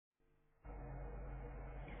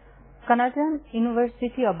Canadian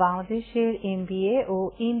university of বাংলাদেশের EMBA ও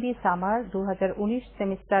EMBA summer 2019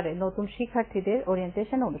 সেমিস্টারে নতুন শিক্ষার্থীদের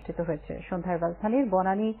ওরিয়েন্টেশন অনুষ্ঠিত হয়েছে। সন্ধ্যায় রাজধানীর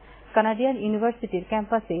বনানী কানাডিয়ান ইউনিভার্সিটির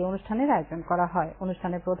ক্যাম্পাসে এই অনুষ্ঠানের আয়োজন করা হয়।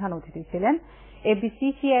 অনুষ্ঠানে প্রধান অতিথি ছিলেন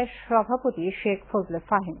ABCCI সভাপতি শেখ ফজলে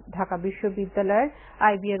ফাহিম, ঢাকা বিশ্ববিদ্যালয়ের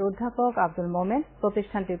IB এর অধ্যাপক আব্দুল মোমেন,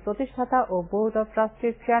 প্রতিষ্ঠানটির প্রতিষ্ঠাতা ও board of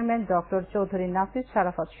ট্রাস্টির chairman doctor Chowdhury নাফিস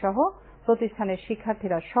শারাফত সহ প্রতিষ্ঠানের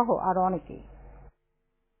শিক্ষার্থীরা সহ আরো অনেকেই।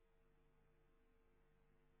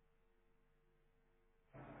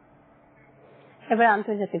 এবার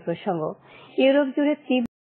আন্তর্জাতিক প্রসঙ্গ। ইউরোপ জুড়ে